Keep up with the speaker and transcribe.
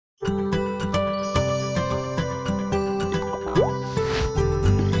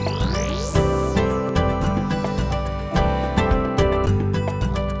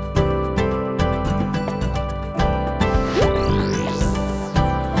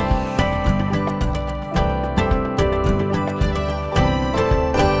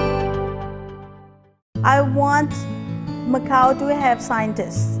I want Macau to have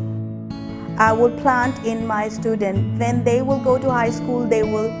scientists. I will plant in my student. When they will go to high school, they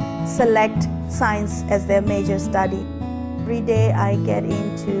will select science as their major study. Every day I get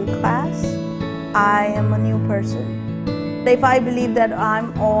into class, I am a new person. If I believe that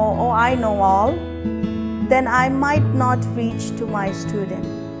I'm all or I know all, then I might not reach to my student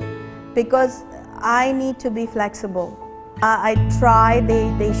because I need to be flexible. I try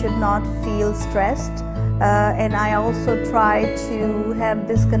they should not feel stressed, and I also try to have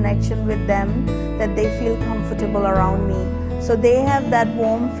this connection with them that they feel comfortable around me, so they have that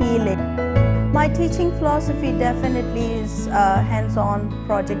warm feeling. My teaching philosophy definitely is hands-on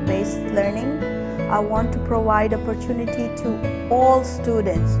project-based learning. I want to provide opportunity to all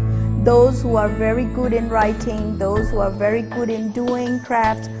students, those who are very good in writing, those who are very good in doing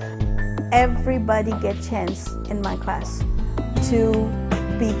crafts. Everybody gets a chance in my class to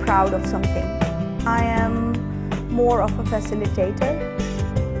be proud of something. I am more of a facilitator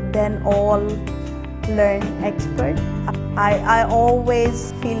than all learn expert. I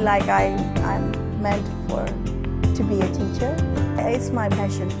always feel like I'm meant to be a teacher. It's my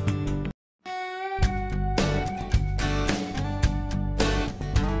passion.